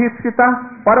अभीप्सित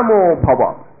परमो भव।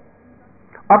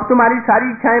 अब तुम्हारी सारी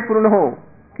इच्छाएं पूर्ण हो।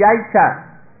 क्या इच्छा?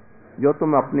 जो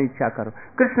तुम अपनी इच्छा करो।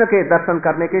 कृष्ण के दर्शन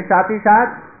करने के साथ ही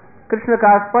साथ कृष्ण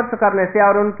का स्पर्श करने से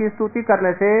और उनकी स्तुति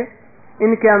करने से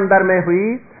इनके अंदर में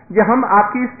हुई जो हम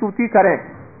आपकी स्तुति करें।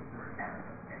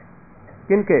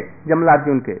 किनके?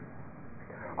 जमलार्जुन के।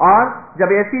 और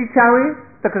जब ऐसी इच्छा हुई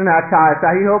तो कृष्ण अच्छा ऐसा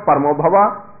ही हो, परमो भव।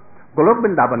 गोलोक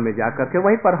वृंदावन में जाकर के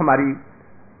वहीं पर हमारी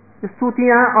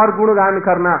स्तुतियां और गुणगान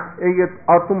करना ये,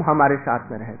 और तुम हमारे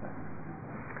साथ में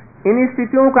रहेगा। इन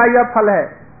स्थितियों का यह फल है।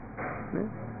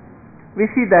 We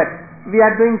see that we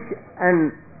are doing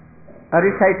and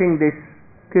reciting this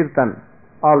kirtan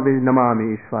all this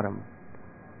नमामि ईश्वरम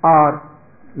और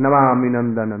नमामि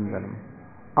नंदनंदनम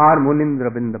और मुनिंद्र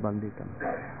बिंद वंदितम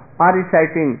और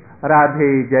रिसाइटिंग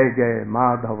राधे जय जय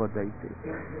माधव जयते।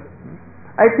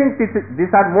 I think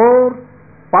these are more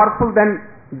powerful than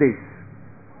this.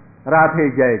 Radhe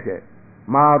Jai Jai,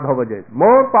 Madhava Jai,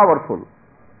 more powerful.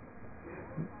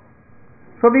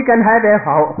 So we can have a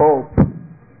hope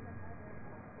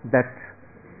that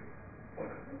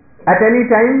at any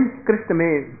time Krishna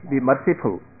may be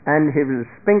merciful and he will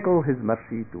sprinkle his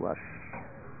mercy to us.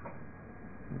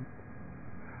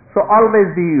 So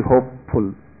always be hopeful.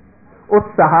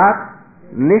 Utsahat,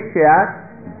 Nishayat,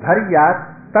 Dharyat,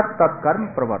 तत्कर्म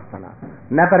प्रवर्तना।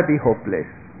 Never be hopeless.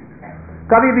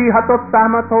 कभी भी हतोत्साह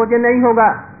मत हो जे नहीं होगा,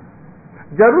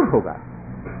 जरूर होगा।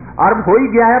 और हो ही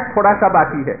गया है, थोड़ा सा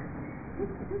बाकी है,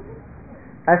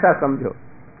 ऐसा समझो।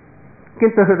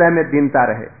 किंतु हृदय में दीनता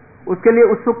रहे, उसके लिए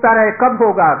उत्सुकता रहे, कब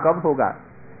होगा कब होगा,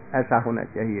 ऐसा होना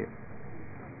चाहिए।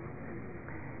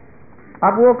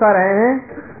 अब वो कह रहे हैं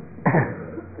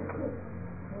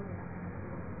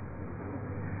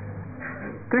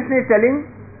Krishna is telling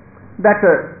that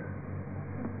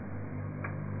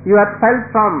you are fell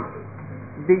from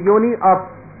the yoni of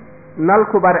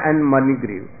Nalkubar and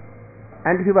Manigriv,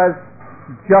 and he was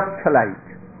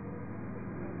Jakshalite,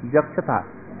 Jakshata,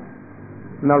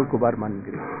 Nalkubar,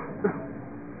 Manigriv.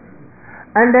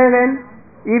 And again,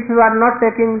 if you are not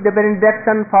taking the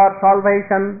benediction for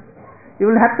salvation, you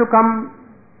will have to come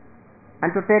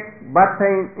and to take birth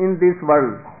in this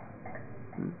world,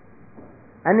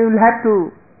 and you will have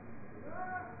to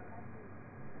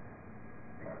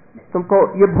तुमको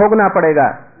ये भोगना पड़ेगा।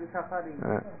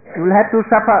 You will have to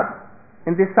suffer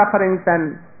in the sufferings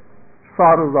and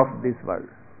sorrows of this world,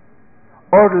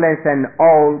 oldness and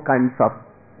all kinds of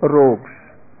rogues.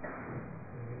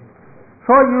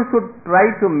 So you should try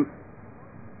to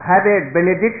have a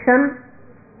benediction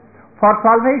for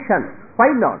salvation. Why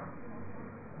not?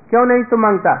 क्यों नहीं तू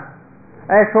मांगता?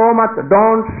 सो मत,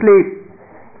 don't sleep.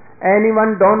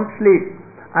 Anyone don't sleep.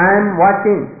 I am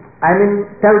watching. I mean,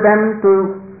 tell them to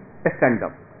stand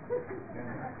up.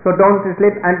 So don't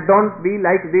sleep and don't be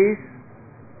like this.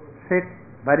 Sit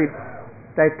very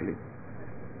tightly.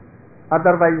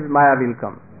 Otherwise Maya will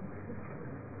come.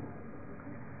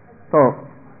 So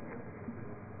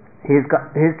he is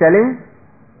telling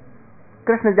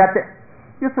Krishna Jate,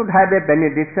 you should have a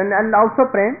benediction and also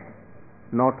pray,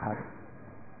 not hurry.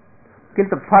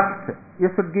 Kintu first you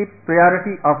should give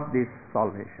priority of this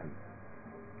salvation.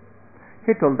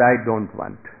 He told, I don't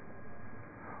want.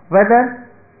 Whether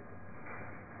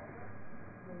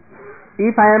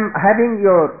if I am having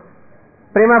your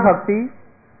prema bhakti,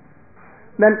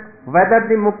 then whether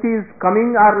the mukti is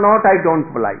coming or not, I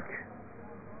don't like.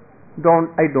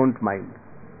 I don't mind.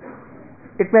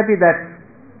 It may be that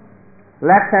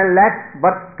lakhs and lakhs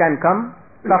births can come,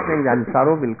 suffering and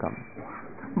sorrow will come,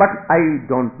 but I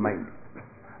don't mind.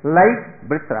 Like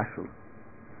Dhritarashtra,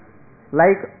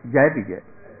 like Jaya Vijay.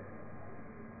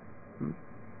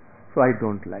 So I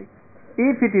don't like.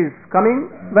 If it is coming,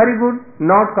 very good.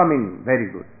 Not coming,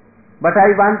 very good. But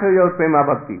I want your prema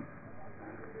bhakti.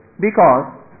 Because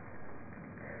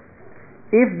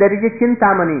if there is a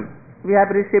chintamani, we have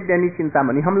received any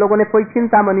chintamani, हम लोगों ने कोई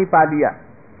चिंतामणि पा लिया,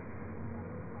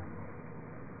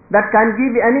 that can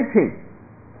give anything.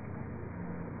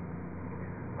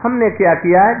 हमने क्या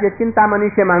किया, जो चिंतामणि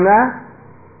से मांगा,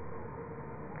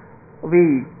 we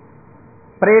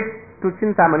prayed to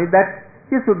Chintamani that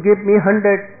he should give me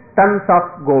 100 tons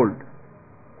of gold.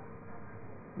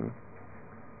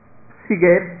 She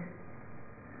gave,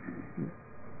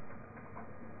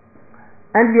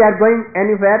 and we are going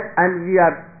anywhere, and we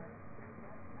are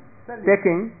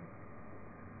taking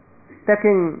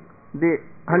the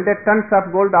 100 tons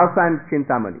of gold also and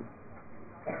Chintamani.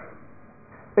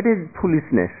 It is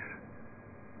foolishness.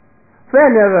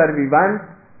 Whenever we want,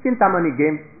 Chintamani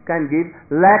can give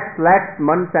lakhs,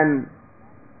 months and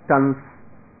tons.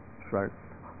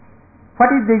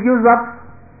 What is the use of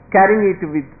carrying it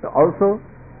with also?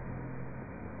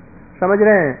 समझ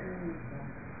रहे हैं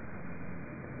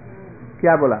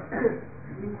क्या बोला?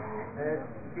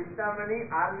 Chintamani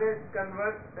always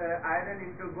converts iron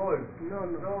into gold. No.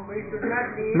 So we should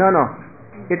not need. No.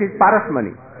 It is paras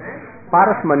money.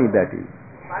 Paras money, that is.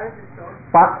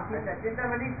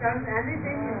 Chintamani turns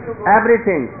anything into gold.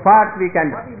 Everything. What we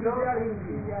can.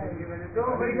 So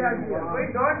we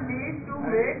don't need to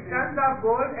make tons of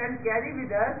gold and carry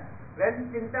with us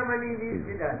when Chintamani is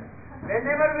with us.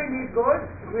 Whenever we need gold,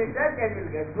 we search and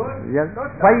we'll get gold. Yes.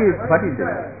 What is it?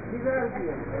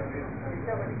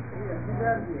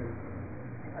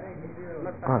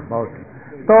 बहुत.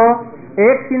 तो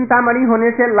एक चिंतामणि होने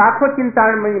से लाखों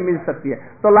चिंतामणि मिल सकती है.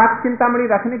 तो लाख चिंतामणि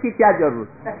रखने की क्या जरूरत?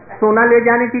 सोना ले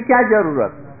जाने की क्या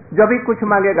जरूरत? जो भी कुछ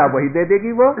मांगेगा वही दे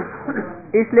देगी वो.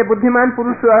 इसलिए बुद्धिमान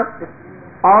पुरुष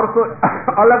और को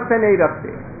अलग से नहीं रखते.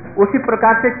 उसी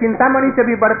प्रकार से चिंतामणि से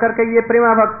भी बढ़कर के ये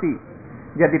प्रेमा भक्ति.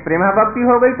 यदि प्रेमा भक्ति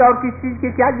हो गई तो और किस चीज की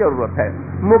क्या जरूरत है?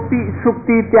 मुक्ति,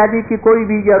 सुक्ति इत्यादि की कोई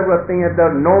भी जरूरत नहीं है.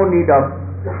 No need of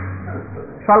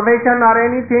salvation or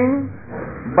anything,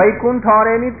 Vaikuntha or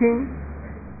anything,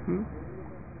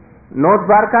 no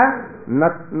Dwarka,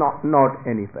 not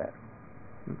anywhere.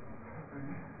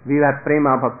 We have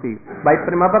Prema Bhakti. By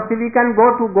Prema Bhakti we can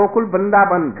go to Gokul,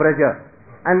 Vrindavan, Braja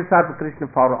and serve Krishna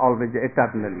for always,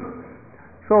 eternally.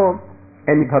 So,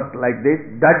 any bhakt like this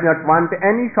does not want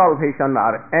any salvation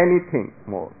or anything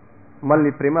more.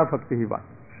 Only Prema Bhakti he wants.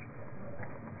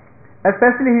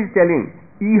 Especially he is telling,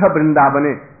 Iha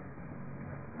Vrindavane,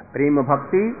 Prema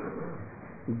Bhakti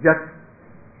Jat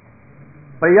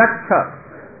Prayaksha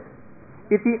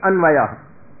iti Anvaya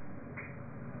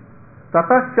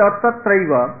Tatasya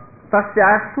Tatraiva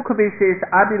Tasya Sukha Vishesha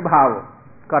Avirbhav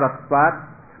Karatvat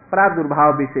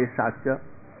Pradurbhav Visheshacha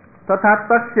Tatha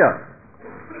Tasya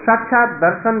Sakshat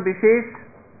Darshan Vishesh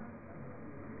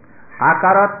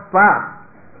Akaratvat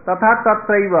Tatha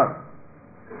Tatraiva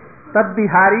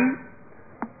Tadbihari.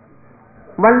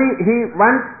 Only he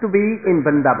wants to be in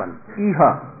Vrindavan,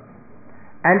 Iha.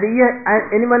 And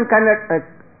anyone can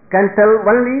tell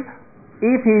only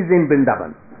if he is in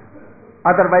Vrindavan.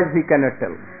 Otherwise he cannot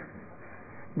tell.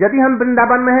 यदि हम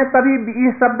वृंदावन में हैं तभी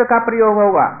इस शब्द का प्रयोग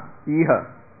होगा, यह.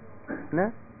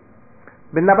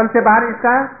 वृंदावन से बाहर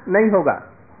इसका नहीं होगा.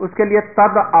 उसके लिए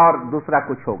तद और दूसरा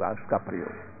कुछ होगा उसका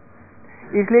प्रयोग.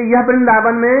 इसलिए यह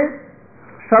वृंदावन में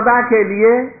सदा के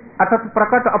लिए अर्थात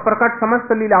प्रकट अप्रकट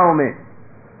समस्त लीलाओं में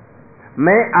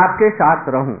मैं आपके साथ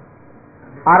रहूं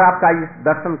और आपका इस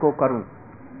दर्शन को करूं,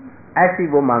 ऐसी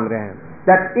वो मांग रहे हैं.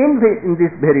 That in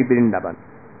this very Vrindavan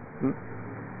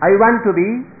I want to be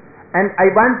and I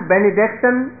want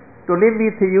benediction to live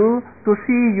with you, to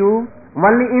see you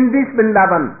only in this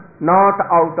Vrindavan, not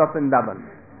out of Vrindavan.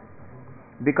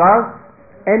 Because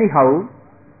anyhow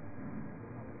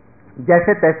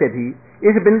जैसे तैसे भी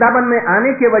इस वृंदावन में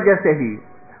आने की वजह से ही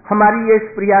हमारी ये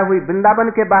प्रिया हुई. वृंदावन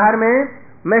के बाहर में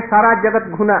मैं सारा जगत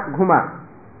घूमा,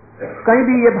 कहीं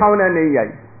भी ये भावना नहीं आई.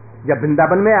 जब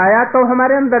वृंदावन में आया तो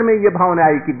हमारे अंदर में ये भावना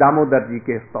आई कि दामोदर जी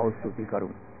के स्तुति करूं.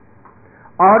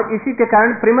 और इसी के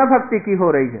कारण प्रेमा भक्ति की हो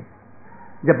रही है.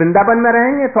 जब वृंदावन में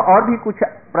रहेंगे तो और भी कुछ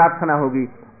प्रार्थना होगी,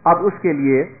 अब उसके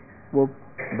लिए वो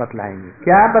बतलाएंगे।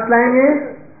 क्या बतलाएंगे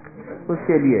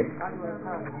उसके लिए?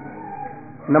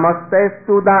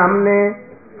 नमस्तेस्तु दाम्ने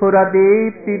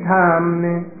सुरदीप्ति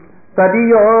धाम्ने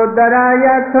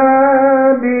तदियोदरायथ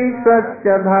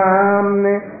विश्वस्य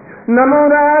धाम्ने नमो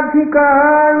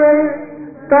राधिकायै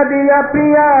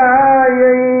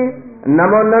तदीयप्रियायै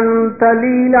नमो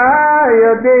नंतलीलाय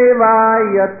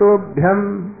देवाय तुभ्यम्।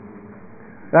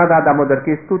 राधा दामोदर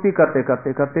की स्तुति करते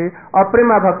करते करते और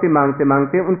प्रेमा भक्ति मांगते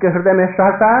मांगते उनके हृदय में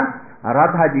सहसा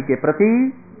राधा जी के प्रति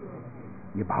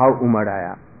ये भाव उमड़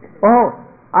आया। ओह,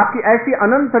 आपकी ऐसी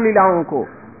अनंत लीलाओं को,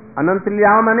 अनंत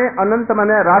लीलाओं माने अनंत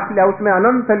माने रासलीला, उसमें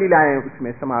अनंत लीलाएं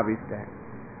उसमें समाविष्ट है।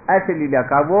 ऐसे लीला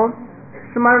का वो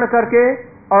स्मरण करके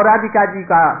और राधिका जी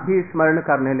का भी स्मरण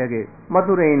करने लगे।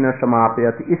 मधुरेण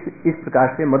समापयत, इस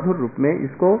प्रकार से मधुर रूप में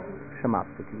इसको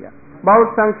समाप्त किया।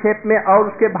 बहुत संक्षेप में और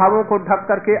उसके भावों को ढक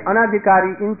करके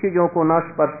अनाधिकारी इन चीजों को न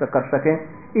स्पर्श कर सके,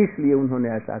 इसलिए उन्होंने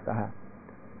ऐसा कहा।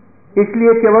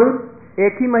 इसलिए केवल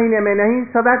एक ही महीने में नहीं,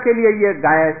 सदा के लिए ये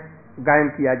गायन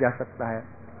किया जा सकता है।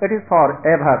 It is for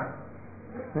ever,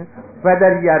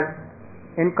 whether you are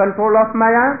in control of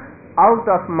Maya, out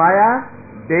of Maya,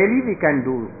 daily we can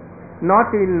do,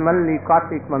 not in only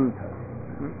Kartik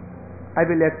month. I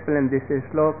will explain this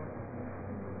श्लोक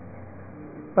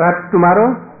perhaps tomorrow,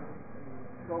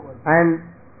 and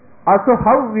also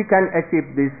how we can achieve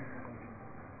this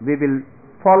we will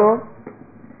follow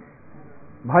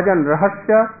bhajan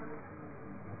rahasya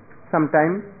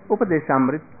sometime,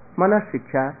 upadeshamrit, manas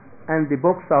shiksha and the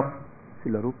books of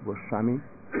Srila Rupa Goswami,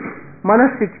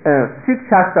 manas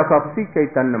shikshastak of Sri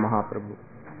Chaitanya Mahaprabhu.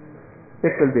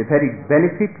 It will be very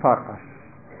benefit for us.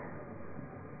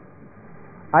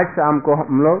 आज शाम को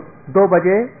हम लोग 2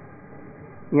 बजे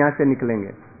यहाँ से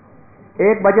निकलेंगे।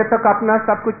 1 बजे तक अपना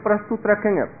सब कुछ प्रस्तुत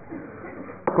रखेंगे।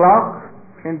 Clock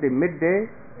in the midday,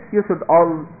 you should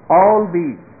all be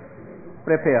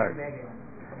prepared.